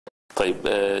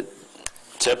طيب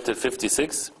chapter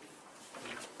 56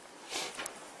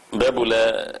 باب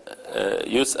لا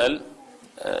يسأل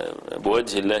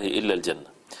بوجه الله إلا الجنة.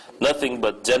 Nothing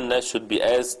but Jannah should be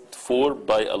asked for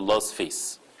by Allah's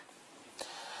face.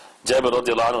 Jabir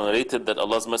radiallahu anhu narrated that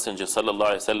Allah's Messenger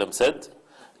sallallahu alayhi wa sallam said,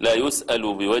 لا يسأل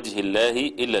بوجه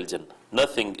الله إلا الجنة.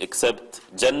 Nothing except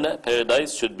Jannah,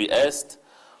 paradise, should be asked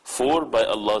for by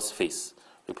Allah's face.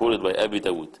 Reported by Abu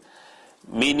Dawood.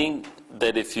 Meaning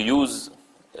that if you use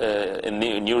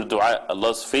in your dua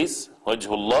Allah's face,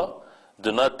 wajhullah,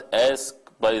 do not ask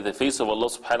by the face of Allah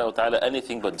subhanahu wa ta'ala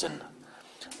anything but Jannah.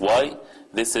 Why?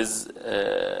 This is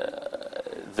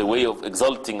the way of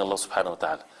exalting Allah subhanahu wa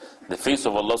ta'ala. The face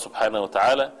of Allah subhanahu wa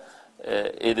ta'ala,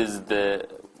 it is the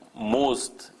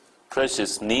most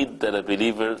precious need that a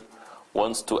believer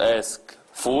wants to ask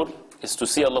for, is to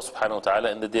see Allah subhanahu wa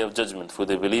ta'ala in the day of judgment. For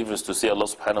the believers to see Allah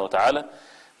subhanahu wa ta'ala,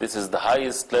 this is the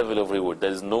highest level of reward. There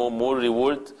is no more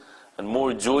reward and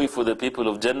more joy for the people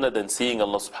of Jannah than seeing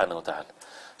Allah subhanahu wa ta'ala.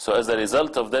 So as a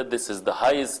result of that, this is the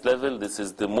highest level, this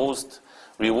is the most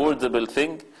rewardable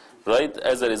thing, right?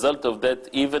 As a result of that,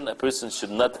 even a person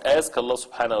should not ask Allah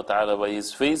subhanahu wa ta'ala by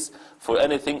his face for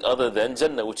anything other than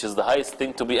Jannah, which is the highest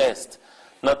thing to be asked.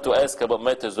 Not to ask about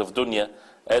matters of dunya,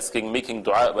 making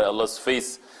dua by Allah's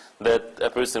face, that a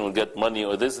person will get money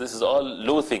or this is all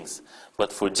low things.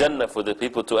 But for Jannah, for the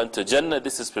people to enter Jannah,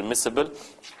 this is permissible.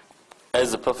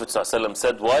 As the Prophet ﷺ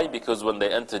said, why? Because when they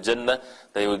enter Jannah,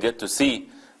 they will get to see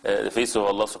the face of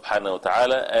Allah subhanahu wa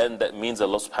ta'ala, and that means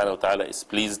Allah subhanahu wa ta'ala is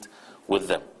pleased with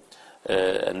them.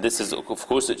 And this is, of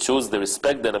course, it shows the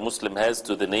respect that a Muslim has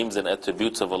to the names and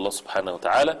attributes of Allah subhanahu wa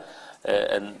ta'ala.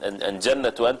 And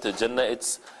Jannah, to enter Jannah,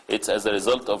 it's as a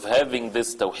result of having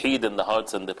this tawheed in the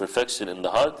hearts and the perfection in the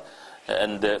heart.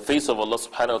 And the face of Allah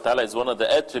subhanahu wa ta'ala is one of the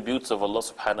attributes of Allah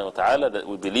subhanahu wa ta'ala, that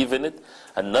we believe in it,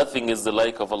 and nothing is the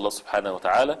like of Allah subhanahu wa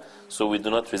ta'ala, so we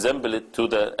do not resemble it to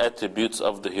the attributes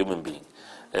of the human being.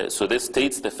 So this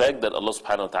states the fact that Allah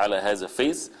subhanahu wa ta'ala has a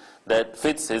face that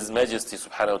fits His Majesty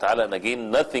subhanahu wa ta'ala, and again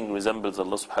nothing resembles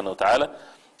Allah subhanahu wa ta'ala,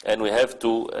 and we have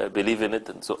to believe in it.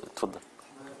 And so تفضل.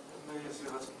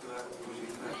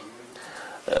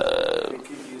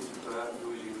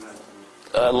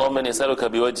 اللهم إني أسألك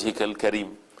بوجهك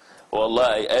الكريم. Oh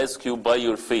Allah, I ask you by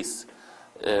your face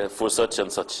for such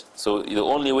and such. So the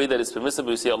only way that is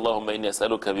permissible, you say اللهم إني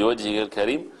أسألك بوجهك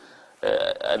الكريم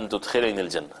أن تدخلني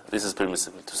الجنة. This is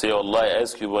permissible. To say, oh Allah, I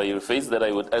ask you by your face that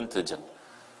I would enter Jannah.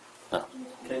 No.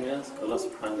 Can we ask Allah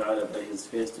subhanahu wa ta'ala by His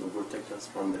face to protect us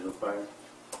from the hellfire?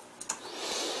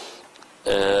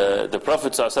 The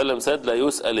Prophet ﷺ said, لا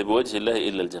يسأل بوجه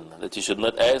الله إلا الجنة. That you should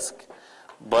not ask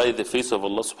by the face of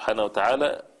Allah subhanahu wa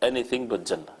ta'ala anything but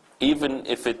Jannah. Even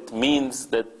if it means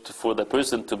that for the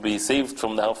person to be saved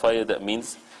from the hellfire, that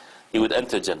means he would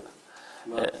enter Jannah.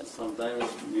 But sometimes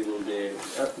we will get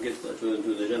to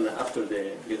the Jannah after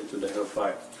they get into the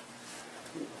hellfire.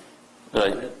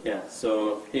 Right. Yeah,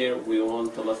 so here we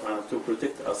want Allah subhanahu wa ta'ala to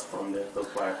protect us from the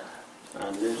hellfire.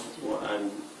 And this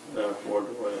and the word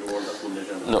of the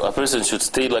Jannah. No, a person should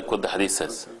stay like what the hadith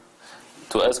says. Okay.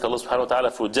 To ask Allah subhanahu wa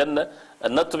ta'ala for Jannah,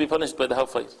 and not to be punished by the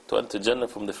hellfire. To enter Jannah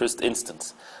from the first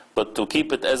instance. But to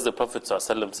keep it as the Prophet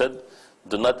ﷺ said,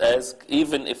 do not ask,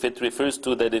 even if it refers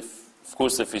to that of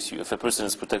course, if a person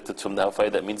is protected from the hellfire,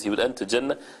 that means he would enter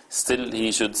Jannah, still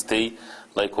he should stay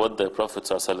like what the Prophet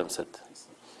ﷺ said.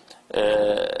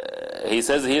 He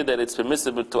says here that it's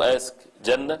permissible to ask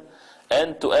Jannah,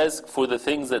 and to ask for the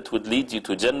things that would lead you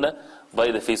to Jannah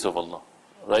by the face of Allah.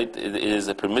 Right? It is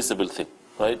a permissible thing.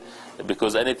 Right?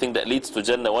 Because anything that leads to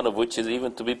Jannah, one of which is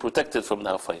even to be protected from the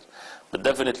hellfire. But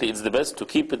definitely it's the best to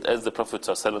keep it as the Prophet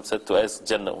ﷺ said, to ask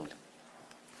Jannah only.